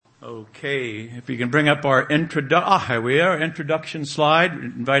Okay, if you can bring up our here we are, introduction slide.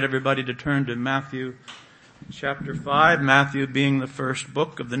 Invite everybody to turn to Matthew chapter 5, Matthew being the first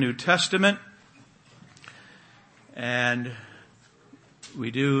book of the New Testament. And we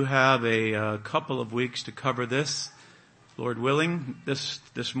do have a couple of weeks to cover this, Lord willing,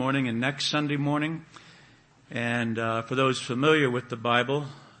 this morning and next Sunday morning. And for those familiar with the Bible,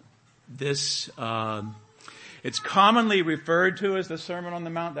 this it's commonly referred to as the Sermon on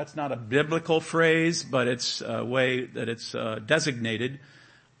the Mount. That's not a biblical phrase, but it's a way that it's designated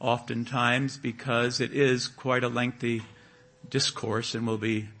oftentimes because it is quite a lengthy discourse, and we'll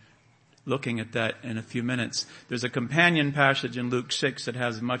be looking at that in a few minutes. There's a companion passage in Luke 6 that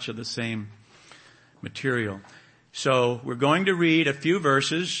has much of the same material. So we're going to read a few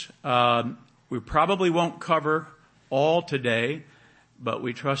verses. We probably won't cover all today, but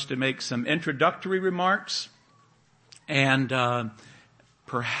we trust to make some introductory remarks and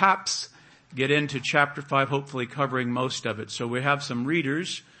perhaps get into chapter 5, hopefully covering most of it. So we have some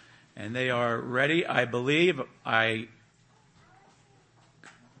readers, and they are ready, I believe.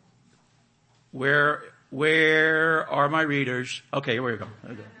 Where are my readers? Okay, here we go.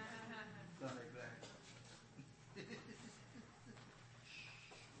 Okay.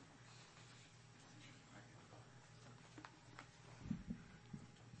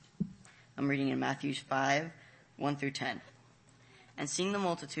 I'm reading in Matthew 5, 1 through 10. And seeing the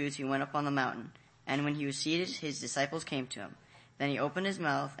multitudes, he went up on the mountain. And when he was seated, his disciples came to him. Then he opened his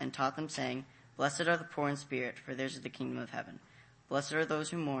mouth and taught them, saying, Blessed are the poor in spirit, for theirs is the kingdom of heaven. Blessed are those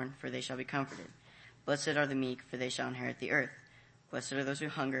who mourn, for they shall be comforted. Blessed are the meek, for they shall inherit the earth. Blessed are those who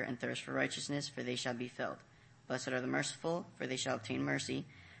hunger and thirst for righteousness, for they shall be filled. Blessed are the merciful, for they shall obtain mercy.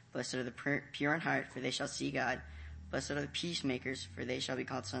 Blessed are the pure in heart, for they shall see God. Blessed are the peacemakers, for they shall be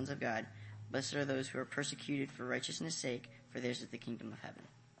called sons of God. Blessed are those who are persecuted for righteousness' sake, for theirs is the kingdom of heaven.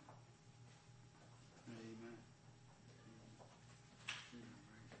 Amen.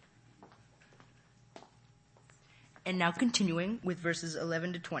 And now continuing with verses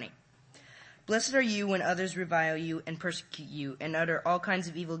 11 to 20. Blessed are you when others revile you and persecute you and utter all kinds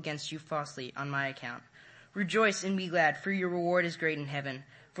of evil against you falsely on my account. Rejoice and be glad, for your reward is great in heaven,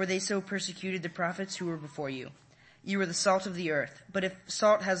 for they so persecuted the prophets who were before you. You are the salt of the earth, but if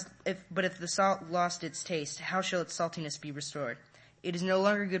the salt lost its taste, how shall its saltiness be restored? It is no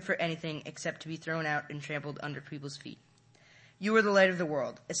longer good for anything except to be thrown out and trampled under people's feet. You are the light of the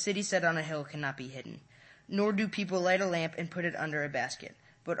world. A city set on a hill cannot be hidden. Nor do people light a lamp and put it under a basket,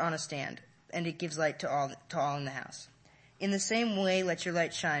 but on a stand, and it gives light to all in the house. In the same way, let your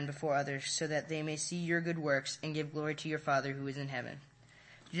light shine before others, so that they may see your good works and give glory to your Father who is in heaven.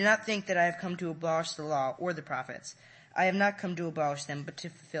 Do not think that I have come to abolish the law or the prophets. I have not come to abolish them, but to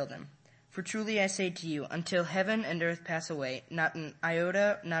fulfill them. For truly I say to you, until heaven and earth pass away, not an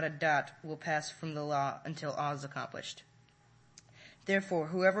iota, not a dot will pass from the law until all is accomplished. Therefore,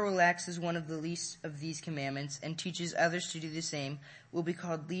 whoever relaxes one of the least of these commandments and teaches others to do the same will be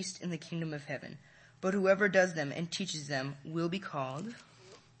called least in the kingdom of heaven. But whoever does them and teaches them will be called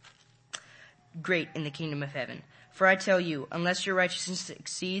great in the kingdom of heaven. For I tell you, unless your righteousness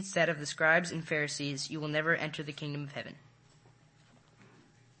exceeds that of the scribes and Pharisees, you will never enter the kingdom of heaven.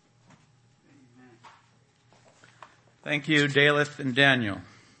 Thank you, Daleth and Daniel.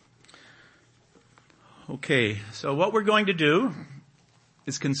 Okay, so what we're going to do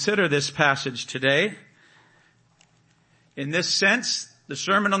is consider this passage today. In this sense, the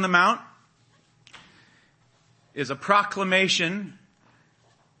Sermon on the Mount is a proclamation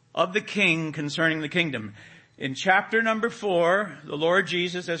of the King concerning the kingdom. In chapter number 4, the Lord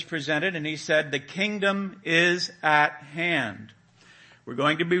Jesus has presented, and he said, the kingdom is at hand. We're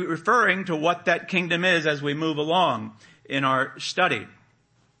going to be referring to what that kingdom is as we move along in our study.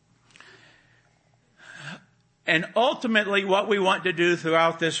 And ultimately, what we want to do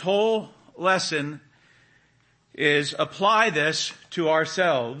throughout this whole lesson is apply this to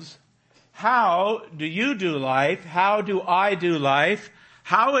ourselves. How do you do life? How do I do life?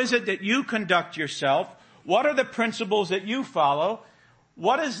 How is it that you conduct yourself? What are the principles that you follow?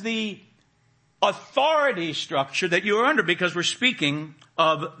 What is the authority structure that you are under? Because we're speaking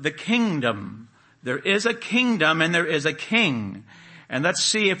of the kingdom. There is a kingdom and there is a king. And let's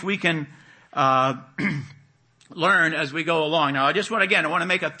see if we can learn as we go along. Now, I want to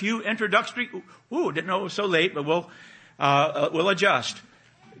make a few introductory. Didn't know it was so late, but we'll adjust.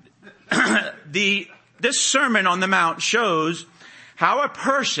 This Sermon on the Mount shows how a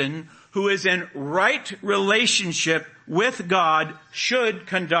person who is in right relationship with God should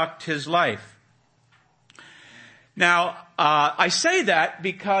conduct his life. Now, I say that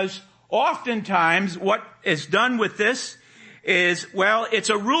because oftentimes what is done with this is, well, it's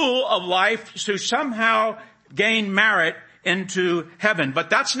a rule of life to somehow gain merit into heaven. But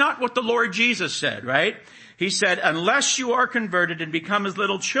that's not what the Lord Jesus said, right? He said, unless you are converted and become as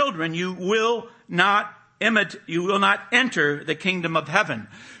little children, you will not enter the kingdom of heaven.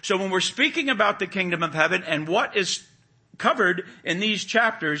 So when we're speaking about the kingdom of heaven and what is covered in these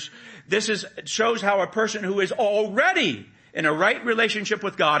chapters, this shows how a person who is already in a right relationship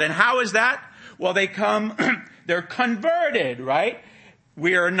with God. And how is that? Well, they're converted, right?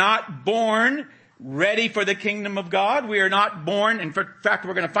 We are not born ready for the kingdom of God. We are not born, in fact,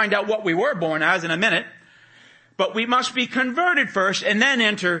 we're going to find out what we were born as in a minute. But we must be converted first and then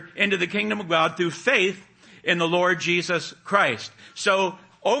enter into the kingdom of God through faith in the Lord Jesus Christ. So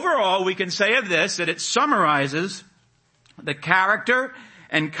overall, we can say of this that it summarizes the character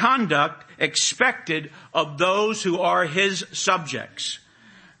and conduct expected of those who are his subjects,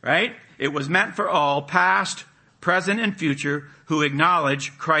 right? It was meant for all, past, present, and future, who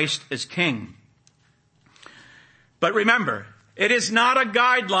acknowledge Christ as King. But remember, it is not a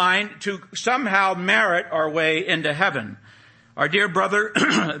guideline to somehow merit our way into heaven. Our dear brother,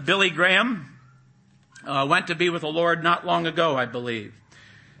 Billy Graham, went to be with the Lord not long ago, I believe.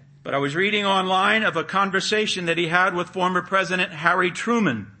 But I was reading online of a conversation that he had with former President Harry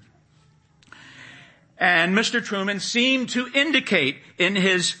Truman. And Mr. Truman seemed to indicate in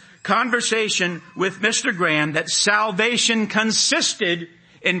his conversation with Mr. Graham that salvation consisted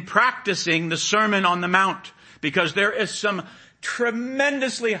in practicing the Sermon on the Mount, because there is some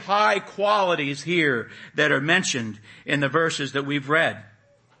tremendously high qualities here that are mentioned in the verses that we've read.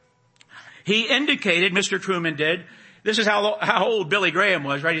 He indicated, Mr. Truman did, this is how old Billy Graham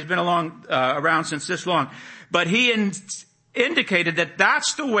was, right? He's been around since this long. But he indicated that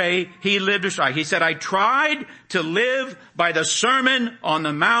that's the way he lived his life. He said, I tried to live by the Sermon on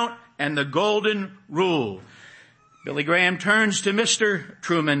the Mount and the Golden Rule. Billy Graham turns to Mr.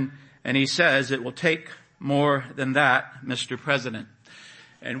 Truman and he says, it will take more than that, Mr. President.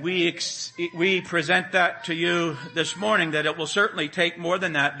 And we present that to you this morning, that it will certainly take more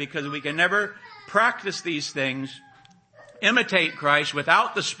than that, because we can never practice these things, imitate Christ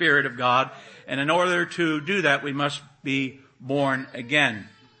without the Spirit of God. And in order to do that, we must be born again.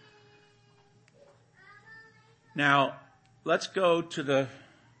 Now, let's go to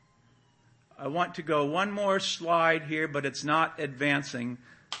I want to go one more slide here, but it's not advancing.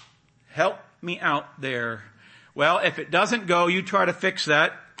 Help me out there. Well, if it doesn't go, you try to fix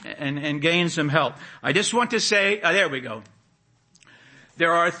that and gain some help. I just want to say, there we go.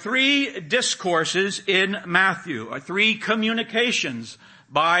 There are 3 discourses in Matthew, or 3 communications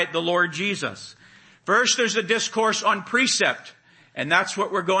by the Lord Jesus. First, there's a discourse on precept, and that's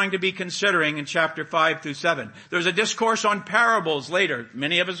what we're going to be considering in chapter 5 through 7. There's a discourse on parables later.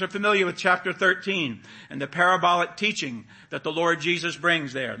 Many of us are familiar with chapter 13 and the parabolic teaching that the Lord Jesus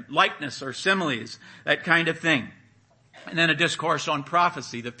brings there. Likeness or similes, that kind of thing. And then a discourse on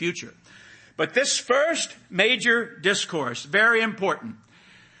prophecy, the future. But this first major discourse, very important.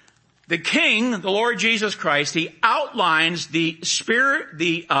 The King, the Lord Jesus Christ, he outlines the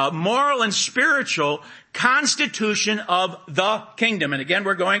moral and spiritual constitution of the kingdom. And again,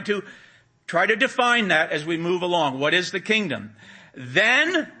 we're going to try to define that as we move along. What is the kingdom?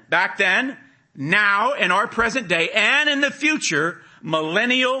 Then, back then, now, in our present day, and in the future,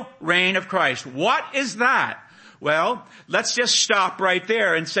 millennial reign of Christ. What is that? Well, let's just stop right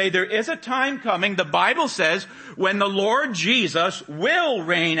there and say there is a time coming, the Bible says, when the Lord Jesus will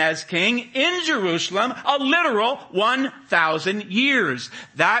reign as king in Jerusalem, a literal 1,000 years.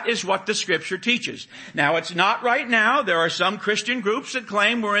 That is what the scripture teaches. Now, it's not right now. There are some Christian groups that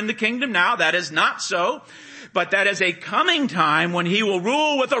claim we're in the kingdom now. That is not so. But that is a coming time when he will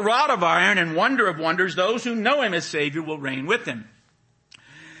rule with a rod of iron, and wonder of wonders, those who know him as Savior will reign with him.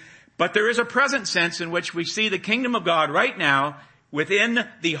 But there is a present sense in which we see the kingdom of God right now within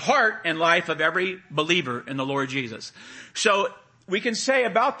the heart and life of every believer in the Lord Jesus. So we can say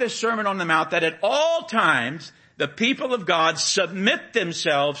about this Sermon on the Mount that at all times the people of God submit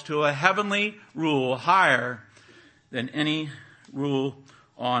themselves to a heavenly rule higher than any rule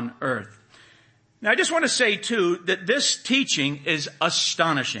on earth. Now I just want to say too that this teaching is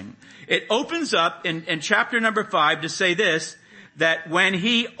astonishing. It opens up in chapter number 5 to say this, that when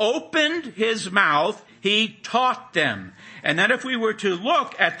he opened his mouth, he taught them. And then if we were to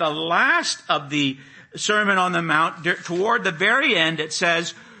look at the last of the Sermon on the Mount, toward the very end, it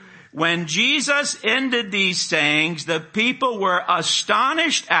says, when Jesus ended these sayings, the people were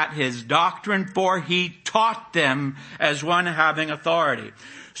astonished at his doctrine, for he taught them as one having authority.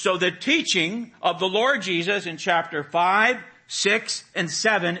 So the teaching of the Lord Jesus in chapter 5, 6, and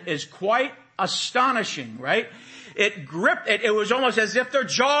 7 is quite astonishing, right? it gripped, it was almost as if their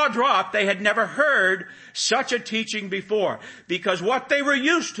jaw dropped. They had never heard such a teaching before. Because what they were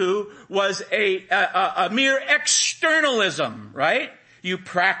used to was a mere externalism, right? You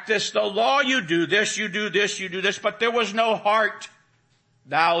practice the law, you do this, you do this, you do this, but there was no heart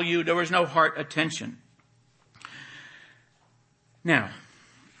value, there was no heart attention. Now,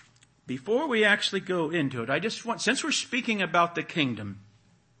 before we actually go into it, I just want, since we're speaking about the kingdom,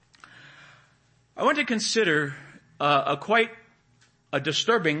 I want to consider quite a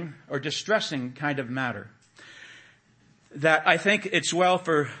disturbing or distressing kind of matter that I think it's well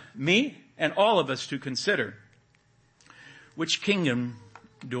for me and all of us to consider. Which kingdom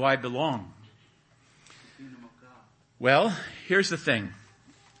do I belong? Kingdom of God. Well, here's the thing.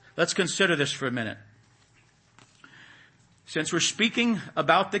 Let's consider this for a minute. Since we're speaking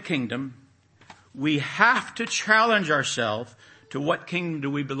about the kingdom, we have to challenge ourselves to what kingdom do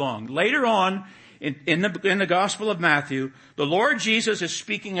we belong. Later on, in the Gospel of Matthew, the Lord Jesus is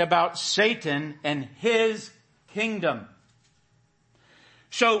speaking about Satan and his kingdom.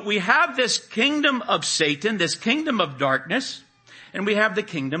 So we have this kingdom of Satan, this kingdom of darkness, and we have the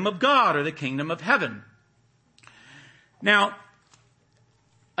kingdom of God, or the kingdom of heaven. Now,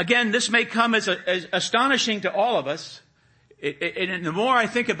 again, this may come as astonishing to all of us, and the more I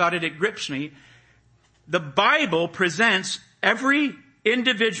think about it, it grips me. The Bible presents every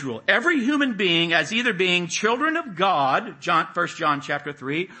individual, every human being, as either being children of God, 1 John chapter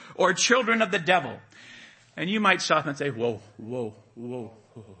 3, or children of the devil. And you might stop and say, whoa.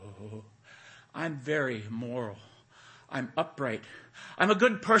 I'm very moral. I'm upright. I'm a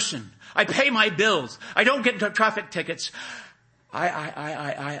good person. I pay my bills. I don't get into traffic tickets.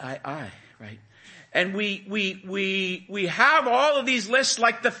 I, right? And we have all of these lists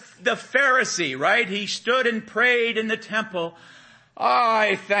like the Pharisee, right? He stood and prayed in the temple.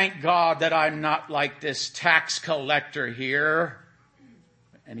 I thank God that I'm not like this tax collector here.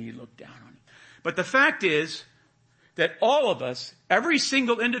 And he looked down on it. But the fact is that all of us, every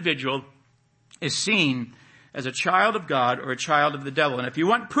single individual, is seen as a child of God or a child of the devil. And if you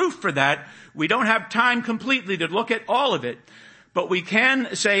want proof for that, we don't have time completely to look at all of it. But we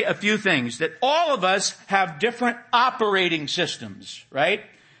can say a few things, that all of us have different operating systems, right?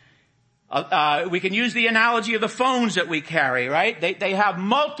 We can use the analogy of the phones that we carry, right? They have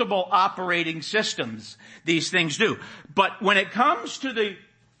multiple operating systems, these things do. But when it comes to the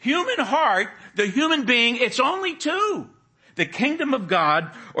human heart, the human being, it's only two. The kingdom of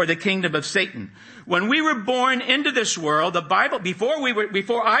God or the kingdom of Satan. When we were born into this world, the Bible,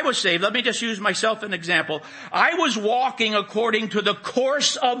 before I was saved, let me just use myself as an example. I was walking according to the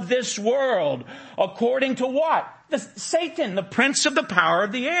course of this world. According to what? Satan, the prince of the power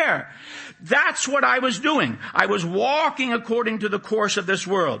of the air. That's what I was doing. I was walking according to the course of this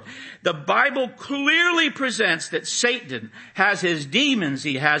world. The Bible clearly presents that Satan has his demons,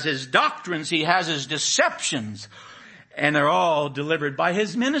 he has his doctrines, he has his deceptions, and they're all delivered by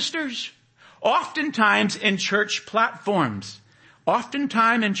his ministers. Oftentimes in church platforms.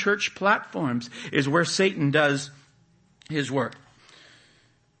 Oftentimes in church platforms is where Satan does his work.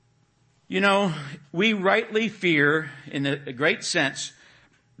 You know, we rightly fear, in a great sense,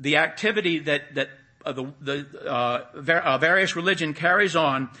 the activity that various religion carries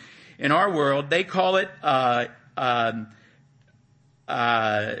on in our world. They call it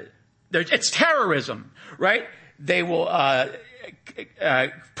it's terrorism, right? They will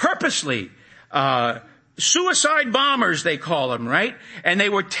purposely suicide bombers, they call them, right? And they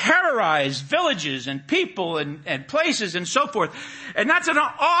would terrorize villages and people and places and so forth. And that's an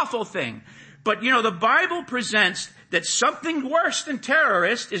awful thing. But, you know, the Bible presents that something worse than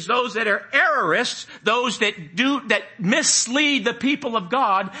terrorists is those that are errorists, those that mislead the people of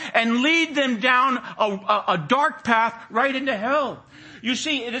God and lead them down a dark path right into hell. You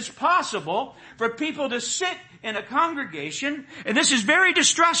see, it is possible for people to sit in a congregation, and this is very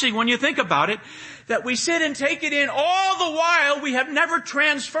distressing when you think about it, that we sit and take it in all the while we have never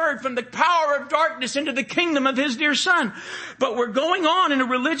transferred from the power of darkness into the kingdom of his dear son. But we're going on in a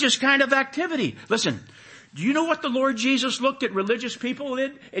religious kind of activity. Listen, do you know what the Lord Jesus looked at religious people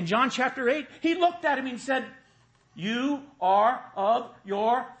in John chapter 8? He looked at him and said, "You are of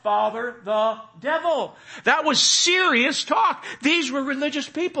your father, the devil." That was serious talk. These were religious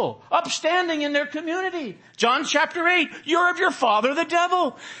people, upstanding in their community. John chapter 8, "You're of your father, the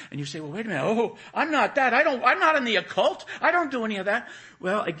devil." And you say, "Well, wait a minute. Oh, I'm not that. I'm not in the occult. I don't do any of that."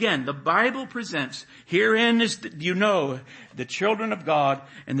 Well, again, the Bible presents herein is, the children of God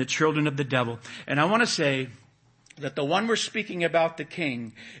and the children of the devil. And I want to say that the one we're speaking about, the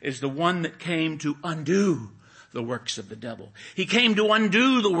king, is the one that came to undo the works of the devil. He came to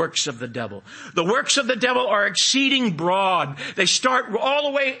undo the works of the devil. The works of the devil are exceeding broad. They start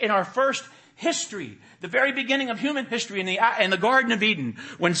all the way in our first history, the very beginning of human history in the Garden of Eden,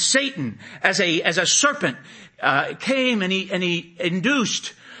 when Satan, as a serpent, came and he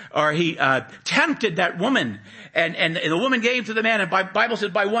induced, or he tempted that woman, and the woman gave to the man, and Bible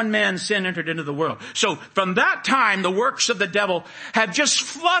says by one man sin entered into the world. So from that time, the works of the devil have just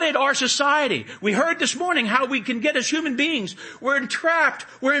flooded our society. We heard this morning how we can get as human beings. We're entrapped.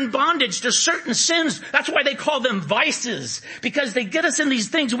 We're in bondage to certain sins. That's why they call them vices, because they get us in these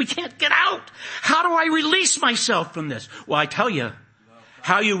things and we can't get out. How do I release myself from this? Well, I tell you,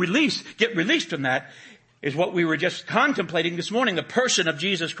 how you get released from that is what we were just contemplating this morning, the person of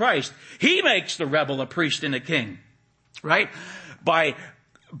Jesus Christ. He makes the rebel a priest and a king, right?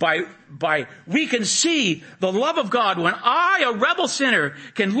 We can see the love of God when I, a rebel sinner,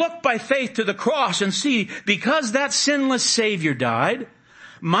 can look by faith to the cross and see, because that sinless Savior died,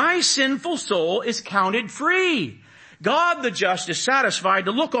 my sinful soul is counted free. God the just is satisfied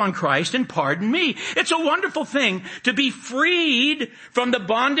to look on Christ and pardon me. It's a wonderful thing to be freed from the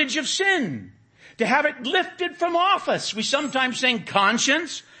bondage of sin, to have it lifted from off us. We sometimes sing,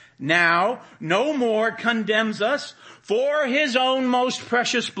 conscience now no more condemns us, for his own most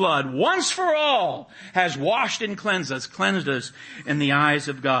precious blood once for all has washed and cleansed us in the eyes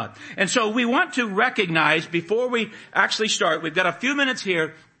of God. And so we want to recognize, before we actually start, we've got a few minutes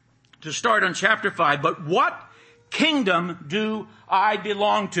here to start on chapter 5, but what kingdom do I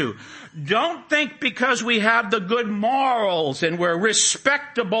belong to? Don't think because we have the good morals and we're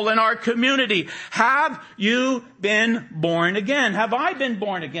respectable in our community. Have you been born again? Have I been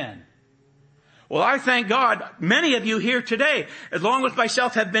born again? Well, I thank God many of you here today, along with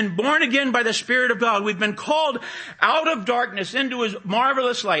myself, have been born again by the Spirit of God. We've been called out of darkness into his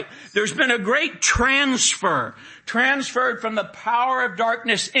marvelous light. There's been a great transferred from the power of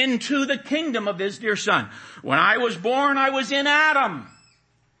darkness into the kingdom of his dear Son. When I was born, I was in Adam.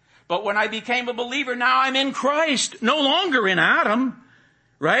 But when I became a believer, now I'm in Christ. No longer in Adam,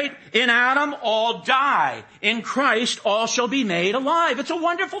 right? In Adam, all die. In Christ, all shall be made alive. It's a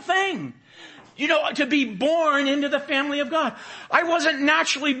wonderful thing. You know, to be born into the family of God. I wasn't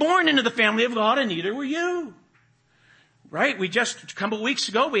naturally born into the family of God, and neither were you. Right? We just, a couple of weeks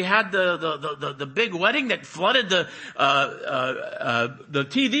ago, we had the big wedding that flooded the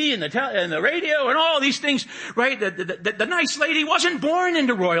TV and the radio and all these things, right? The nice lady wasn't born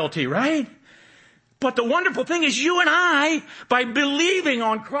into royalty, right? But the wonderful thing is you and I, by believing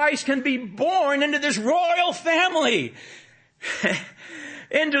on Christ, can be born into this royal family.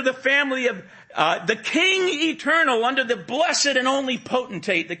 Into the family of the King eternal, under the blessed and only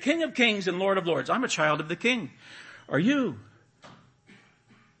potentate, the King of kings and Lord of lords. I'm a child of the King. Are you?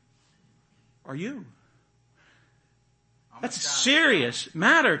 Are you? That's a serious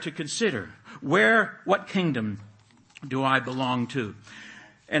matter to consider. What kingdom do I belong to?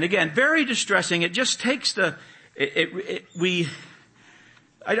 And again, very distressing. It just takes I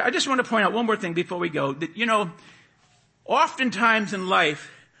just want to point out one more thing before we go. That, you know, oftentimes in life,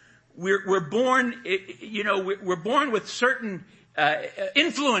 we're born with certain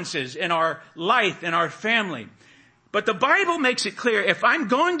influences in our life, in our family. But the Bible makes it clear, if I'm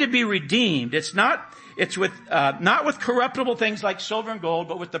going to be redeemed, not with corruptible things like silver and gold,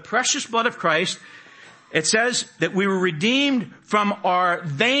 but with the precious blood of Christ. It says that we were redeemed from our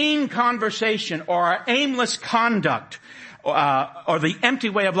vain conversation or our aimless conduct, or the empty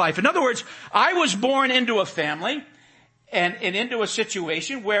way of life. In other words, I was born into a family and into a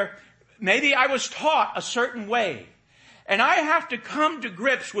situation where maybe I was taught a certain way. And I have to come to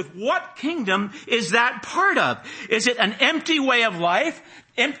grips with what kingdom is that part of. Is it an empty way of life,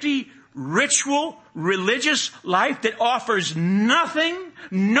 empty ritual, religious life that offers nothing,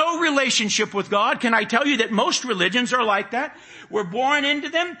 no relationship with God? Can I tell you that most religions are like that? We're born into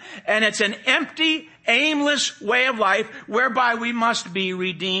them, and it's an empty, aimless way of life whereby we must be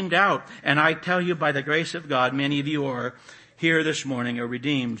redeemed out. And I tell you, by the grace of God, many of you are here this morning are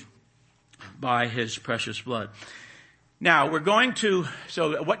redeemed by his precious blood. Now,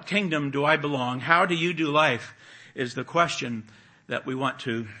 so what kingdom do I belong? How do you do life is the question that we want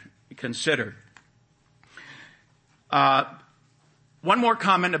to consider. One more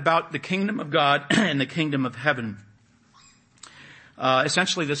comment about the kingdom of God and the kingdom of heaven.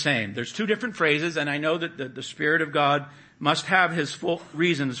 Essentially the same. There's two different phrases, and I know that the Spirit of God must have his full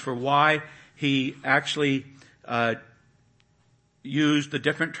reasons for why he actually used the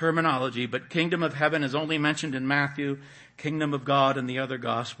different terminology, but kingdom of heaven is only mentioned in Matthew, kingdom of God in the other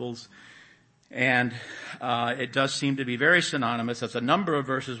Gospels. And it does seem to be very synonymous, as a number of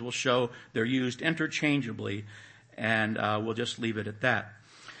verses will show they're used interchangeably, and we'll just leave it at that.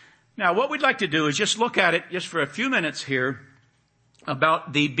 Now, what we'd like to do is just look at it just for a few minutes here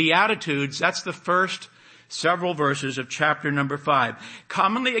about the Beatitudes. That's the first several verses of chapter number 5.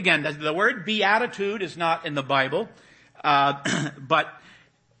 Commonly, again, the word beatitude is not in the Bible, but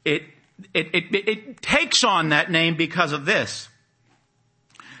it takes on that name because of this.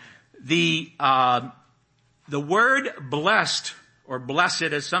 The word blessed, or blessed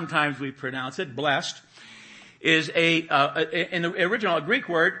as sometimes we pronounce it, blessed, is in the original, a Greek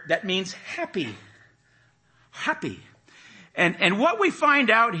word that means happy. Happy. And what we find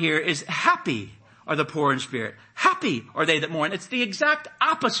out here is happy are the poor in spirit. Happy are they that mourn. It's the exact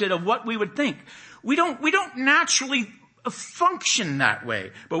opposite of what we would think. We don't naturally function that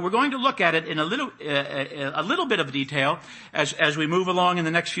way, but we're going to look at it in a little bit of detail as we move along in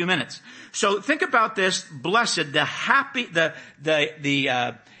the next few minutes. So think about this: blessed, the happy, the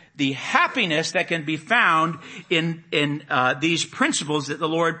happiness that can be found in these principles that the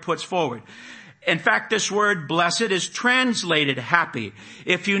Lord puts forward. In fact, this word blessed is translated happy.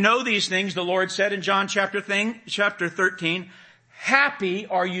 If you know these things, the Lord said in John chapter 13, happy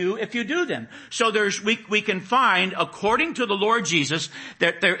are you if you do them. So we can find, according to the Lord Jesus,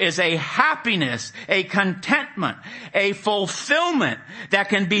 that there is a happiness, a contentment, a fulfillment that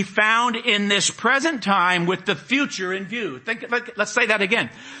can be found in this present time with the future in view. Let's say that again.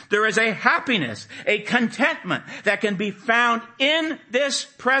 There is a happiness, a contentment that can be found in this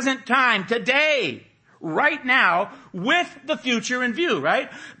present time, today, right now, with the future in view, right?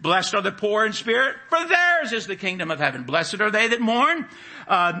 Blessed are the poor in spirit, for theirs is the kingdom of heaven. Blessed are they that mourn,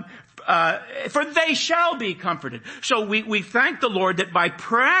 for they shall be comforted. So we thank the Lord that by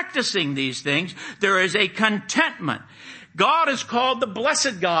practicing these things, there is a contentment. God is called the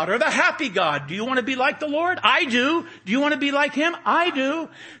blessed God or the happy God. Do you want to be like the Lord? I do. Do you want to be like Him? I do.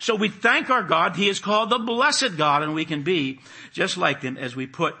 So we thank our God. He is called the blessed God, and we can be just like Him as we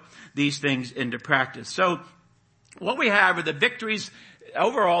put these things into practice. So what we have are the victories,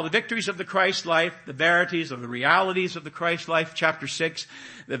 overall, the victories of the Christ life, the verities of the realities of the Christ life, chapter 6,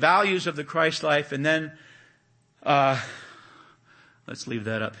 the values of the Christ life, and then, let's leave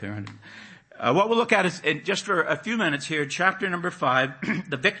that up here. What we'll look at is, just for a few minutes here, chapter number 5,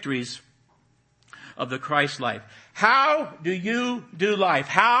 the victories of the Christ life. How do you do life?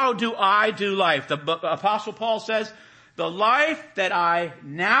 How do I do life? The Apostle Paul says, the life that I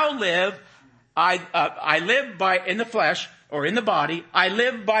now live, I live by, in the flesh, or in the body, I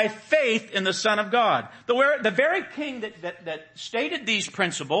live by faith in the Son of God. The very king that stated these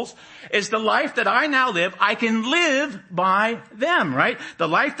principles is the life that I now live. I can live by them, right? The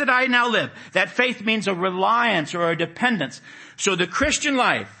life that I now live. That faith means a reliance or a dependence. So the Christian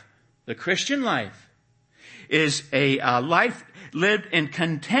life is a life lived in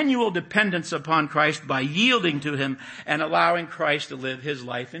continual dependence upon Christ by yielding to Him and allowing Christ to live His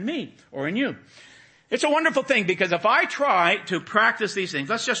life in me or in you. It's a wonderful thing, because if I try to practice these things,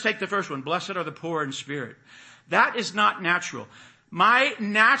 let's just take the first one, blessed are the poor in spirit. That is not natural. My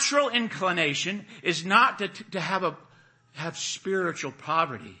natural inclination is not to have spiritual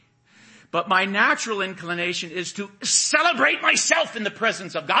poverty. But my natural inclination is to celebrate myself in the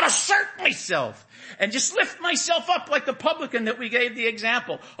presence of God, assert myself, and just lift myself up like the publican that we gave the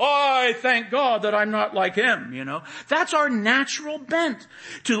example. Oh, I thank God that I'm not like him, you know. That's our natural bent,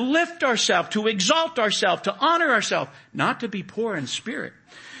 to lift ourselves, to exalt ourselves, to honor ourselves, not to be poor in spirit.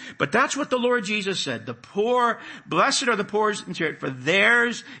 But that's what the Lord Jesus said. The poor, blessed are the poor in spirit, for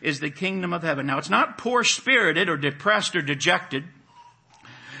theirs is the kingdom of heaven. Now, it's not poor-spirited or depressed or dejected,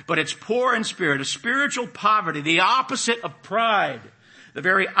 but it's poor in spirit, a spiritual poverty, the opposite of pride, the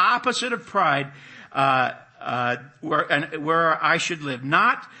very opposite of pride, where I should live.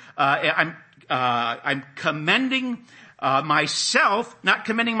 I'm commending myself, not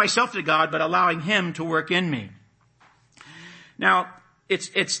commending myself to God, but allowing Him to work in me. Now,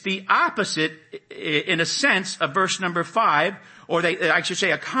 it's the opposite, in a sense, of verse number 5, or I should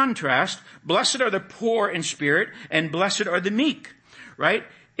say a contrast. Blessed are the poor in spirit, and blessed are the meek, right?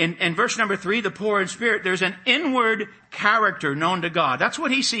 In verse number 3, the poor in spirit, there's an inward character known to God. That's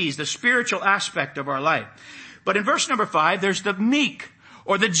what He sees, the spiritual aspect of our life. But in verse number 5, there's the meek,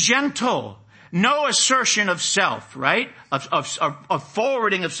 or the gentle. No assertion of self, right? Of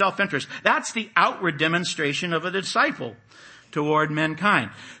forwarding of self-interest. That's the outward demonstration of a disciple toward mankind.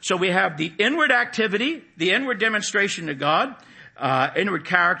 So we have the inward activity, the inward demonstration to God, inward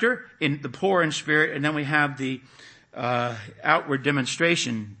character in the poor in spirit, and then we have the outward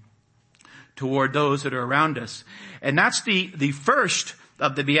demonstration toward those that are around us. And that's the first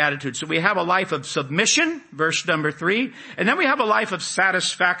of the Beatitudes. So we have a life of submission, verse number 3, and then we have a life of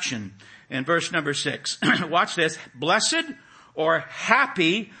satisfaction in verse number 6. Watch this. Blessed or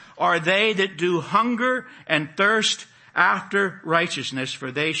happy are they that do hunger and thirst after righteousness,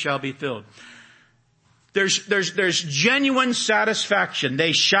 for they shall be filled. There's genuine satisfaction.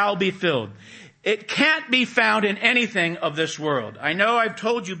 They shall be filled. It can't be found in anything of this world. I know I've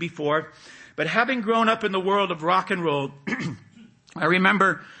told you before, but having grown up in the world of rock and roll, I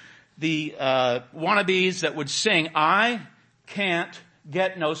remember the wannabes that would sing, I can't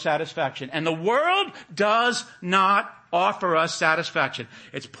get no satisfaction. And the world does not offer us satisfaction.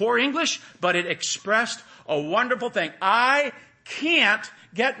 It's poor English, but it expressed a wonderful thing. I can't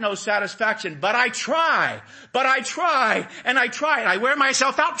get no satisfaction, but I try, and I try, and I wear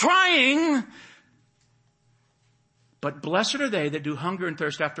myself out trying. But blessed are they that do hunger and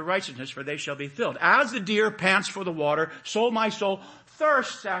thirst after righteousness, for they shall be filled. As the deer pants for the water, so my soul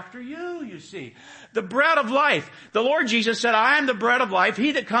thirsts after you see. The bread of life. The Lord Jesus said, I am the bread of life.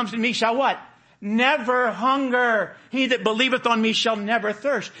 He that comes to me shall what? Never hunger. He that believeth on me shall never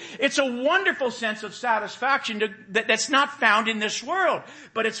thirst. It's a wonderful sense of satisfaction that's not found in this world,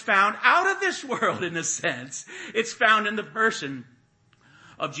 but it's found out of this world in a sense. It's found in the person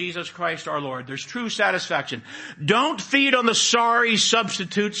of Jesus Christ our Lord. There's true satisfaction. Don't feed on the sorry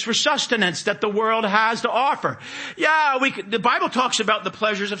substitutes for sustenance that the world has to offer. Yeah, the Bible talks about the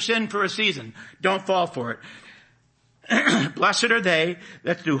pleasures of sin for a season. Don't fall for it. Blessed are they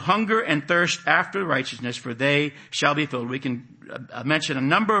that do hunger and thirst after righteousness, for they shall be filled. We can mention a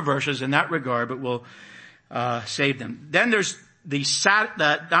number of verses in that regard, but we'll save them. Then there's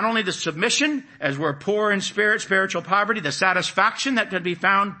not only the submission, as we're poor in spirit, spiritual poverty, the satisfaction that can be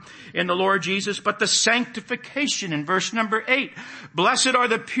found in the Lord Jesus, but the sanctification in verse number 8. Blessed are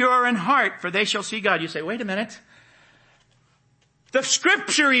the pure in heart, for they shall see God. You say, wait a minute. The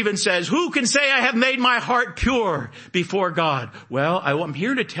scripture even says, who can say I have made my heart pure before God? Well, I'm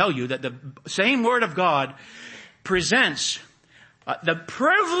here to tell you that the same word of God presents the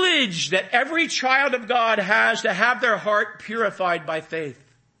privilege that every child of God has to have their heart purified by faith.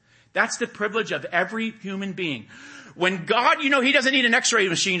 That's the privilege of every human being. When God, He doesn't need an x-ray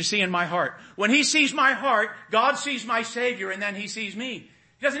machine to see in my heart. When He sees my heart, God sees my Savior, and then He sees me.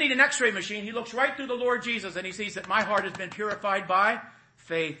 He doesn't need an x-ray machine. He looks right through the Lord Jesus and He sees that my heart has been purified by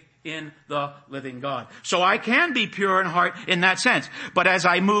faith in the living God. So I can be pure in heart in that sense. But as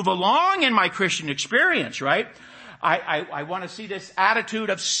I move along in my Christian experience, right, I want to see this attitude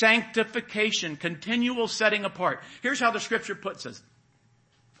of sanctification, continual setting apart. Here's how the scripture puts us.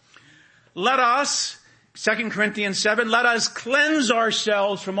 Let us, 2 Corinthians 7, let us cleanse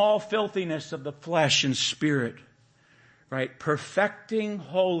ourselves from all filthiness of the flesh and spirit. Right? Perfecting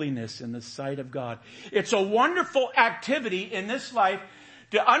holiness in the sight of God. It's a wonderful activity in this life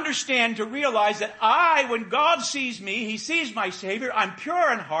to understand, to realize that when God sees me, He sees my Savior, I'm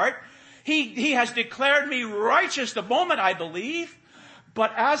pure in heart. He has declared me righteous the moment I believe.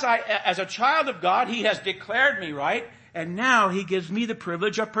 But as a child of God, He has declared me right. And now He gives me the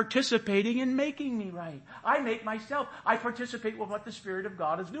privilege of participating in making me right. I participate with what the Spirit of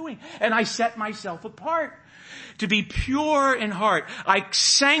God is doing. And I set myself apart to be pure in heart. I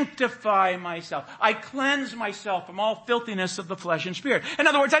sanctify myself. I cleanse myself from all filthiness of the flesh and spirit. In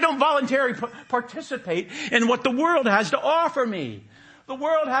other words, I don't voluntarily participate in what the world has to offer me. The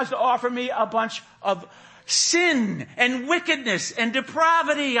world has to offer me a bunch of sin and wickedness and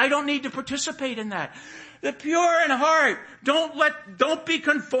depravity. I don't need to participate in that. The pure in heart, don't be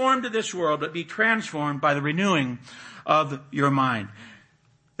conformed to this world, but be transformed by the renewing of your mind.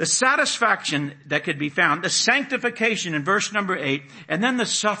 The satisfaction that could be found, the sanctification in verse number 8, and then the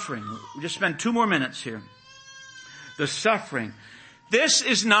suffering. We'll just spend 2 more minutes here. The suffering. This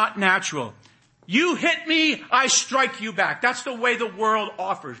is not natural. You hit me, I strike you back. That's the way the world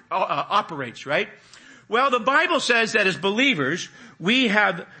operates, right? Well, the Bible says that as believers, we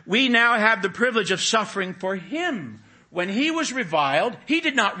now have the privilege of suffering for Him. When He was reviled, He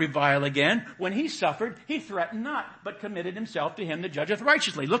did not revile again. When He suffered, He threatened not, but committed Himself to Him that judgeth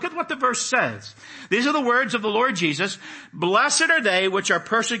righteously. Look at what the verse says. These are the words of the Lord Jesus. Blessed are they which are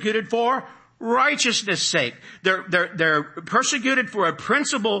persecuted for righteousness' sake. They're persecuted for a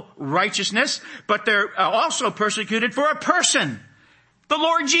principle righteousness, but they're also persecuted for a person. The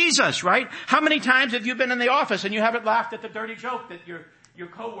Lord Jesus, right? How many times have you been in the office and you haven't laughed at the dirty joke that your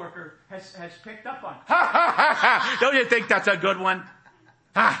coworker has picked up on? Ha ha ha ha! Don't you think that's a good one?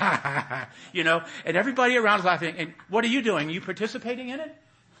 Ha ha ha ha! And everybody around is laughing. And what are you doing? Are you participating in it?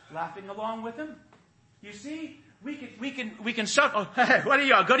 Laughing along with them? You see, we can what are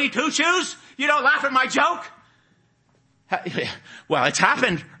y'all, goody two shoes? You don't laugh at my joke? Well, it's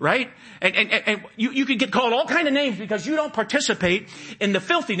happened, right? And you can get called all kind of names because you don't participate in the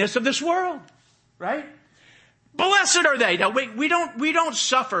filthiness of this world, right? Blessed are they. Now, we don't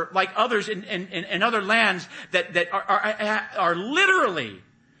suffer like others in other lands that are literally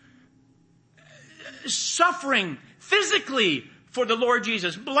suffering physically for the Lord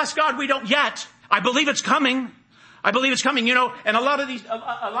Jesus. Bless God, we don't yet. I believe it's coming. You know, and a lot of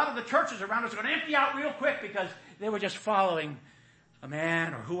the churches around us are going to empty out real quick because they were just following a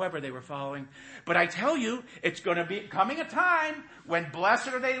man or whoever they were following. But I tell you, it's going to be coming a time when blessed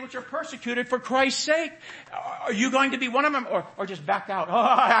are they which are persecuted for Christ's sake. Are you going to be one of them or just back out? Oh,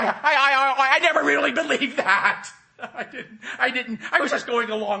 I never really believed that. I didn't. I was just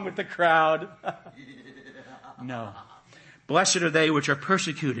going along with the crowd. No. Blessed are they which are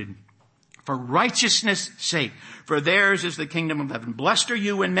persecuted for righteousness' sake, for theirs is the kingdom of heaven. Blessed are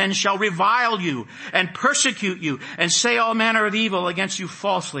you when men shall revile you and persecute you and say all manner of evil against you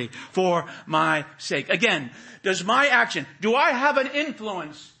falsely for my sake. Again, do I have an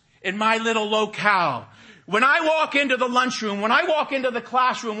influence in my little locale? When I walk into the lunchroom, when I walk into the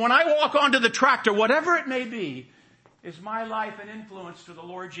classroom, when I walk onto the tractor, whatever it may be, is my life an influence to the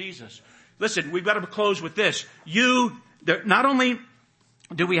Lord Jesus? Listen, we've got to close with this. Not only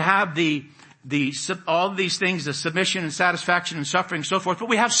do we have all of these things, the submission and satisfaction and suffering and so forth, but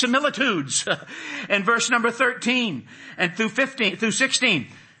we have similitudes in verse number 13 and through 16.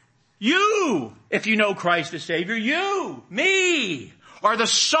 You, if you know Christ as Savior, you, me, are the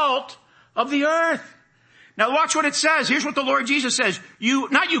salt of the earth. Now watch what it says. Here's what the Lord Jesus says. You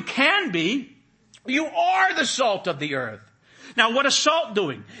can be, you are the salt of the earth. Now, what is salt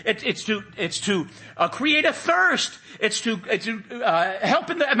doing? It's to create a thirst. It's to help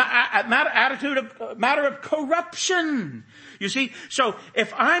in the matter of corruption. You see, so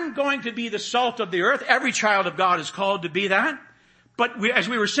if I'm going to be the salt of the earth, every child of God is called to be that. But as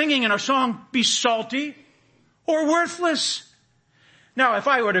we were singing in our song, be salty or worthless. Now, if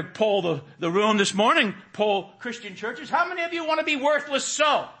I were to poll the room this morning, poll Christian churches, how many of you want to be worthless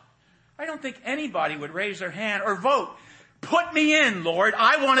salt? I don't think anybody would raise their hand or vote. Put me in, Lord.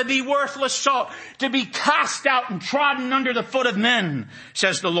 I want to be worthless salt, to be cast out and trodden under the foot of men,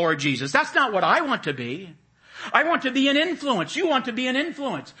 says the Lord Jesus. That's not what I want to be. I want to be an influence. You want to be an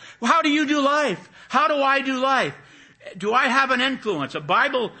influence. How do you do life? How do I do life? Do I have an influence,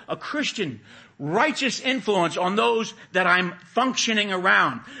 a Christian, righteous influence on those that I'm functioning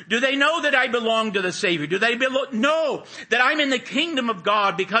around? Do they know that I belong to the Savior? Do they know that I'm in the kingdom of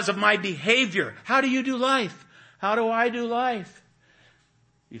God because of my behavior? How do you do life? How do I do life?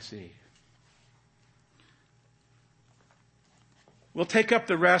 You see. We'll take up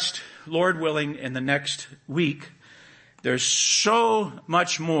the rest, Lord willing, in the next week. There's so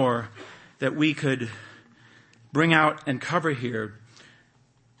much more that we could bring out and cover here,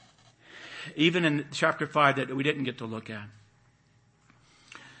 even in chapter 5 that we didn't get to look at.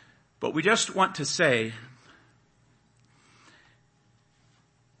 But we just want to say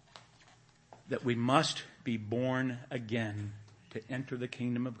that we must be born again to enter the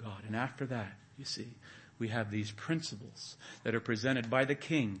kingdom of God. And after that, you see, we have these principles that are presented by the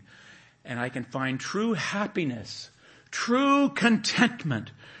King. And I can find true happiness, true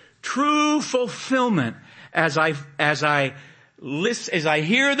contentment, true fulfillment as I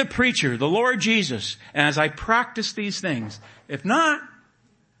hear the preacher, the Lord Jesus, and as I practice these things. If not,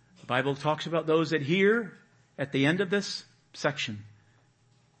 the Bible talks about those that hear at the end of this section,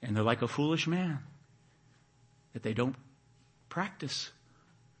 and they're like a foolish man, that they don't practice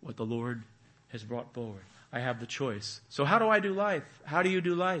what the Lord has brought forward. I have the choice. So how do I do life? How do you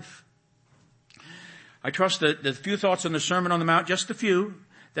do life? I trust that the few thoughts on the Sermon on the Mount, just a few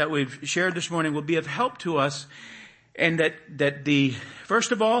that we've shared this morning, will be of help to us, and that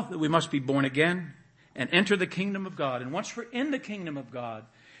first of all, that we must be born again and enter the kingdom of God. And once we're in the kingdom of God,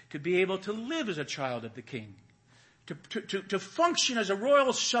 to be able to live as a child of the King, to function as a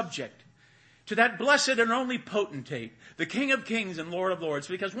royal subject to that blessed and only potentate, the King of Kings and Lord of Lords,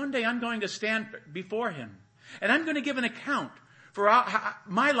 because one day I'm going to stand before Him, and I'm going to give an account for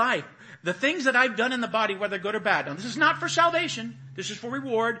my life, the things that I've done in the body, whether good or bad. Now, this is not for salvation. This is for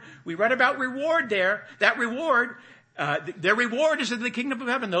reward. We read about reward there. That reward, their reward is in the kingdom of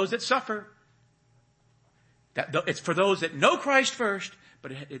heaven, those that suffer. It's for those that know Christ first,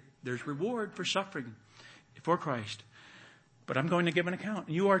 but there's reward for suffering for Christ. But I'm going to give an account.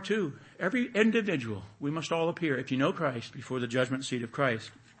 You are too. Every individual. We must all appear, if you know Christ, before the judgment seat of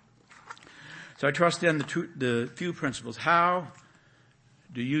Christ. So I trust in the few principles. How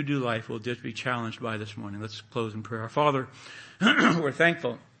do you do life? We'll just be challenged by this morning. Let's close in prayer. Our Father, we're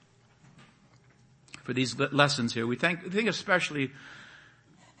thankful for these lessons here. We think especially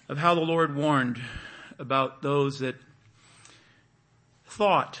of how the Lord warned about those that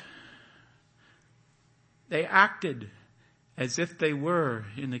thought, they acted as if they were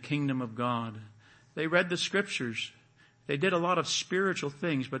in the kingdom of God. They read the scriptures. They did a lot of spiritual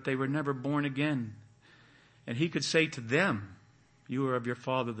things, but they were never born again. And he could say to them, you are of your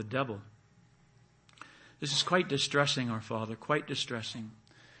father the devil. This is quite distressing, our Father, quite distressing.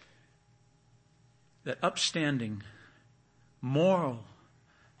 That upstanding, moral,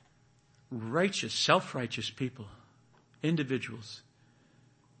 righteous, self-righteous people, individuals,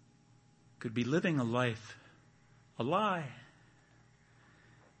 could be living a life, a lie,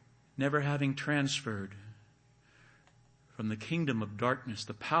 never having transferred from the kingdom of darkness,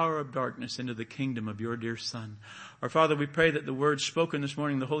 the power of darkness, into the kingdom of your dear Son. Our Father, we pray that the words spoken this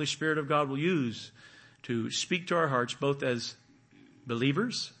morning, the Holy Spirit of God will use to speak to our hearts, both as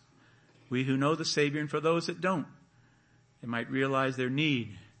believers, we who know the Savior, and for those that don't, they might realize their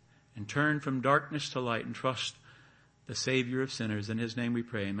need and turn from darkness to light and trust the Savior of sinners. In his name we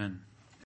pray, amen.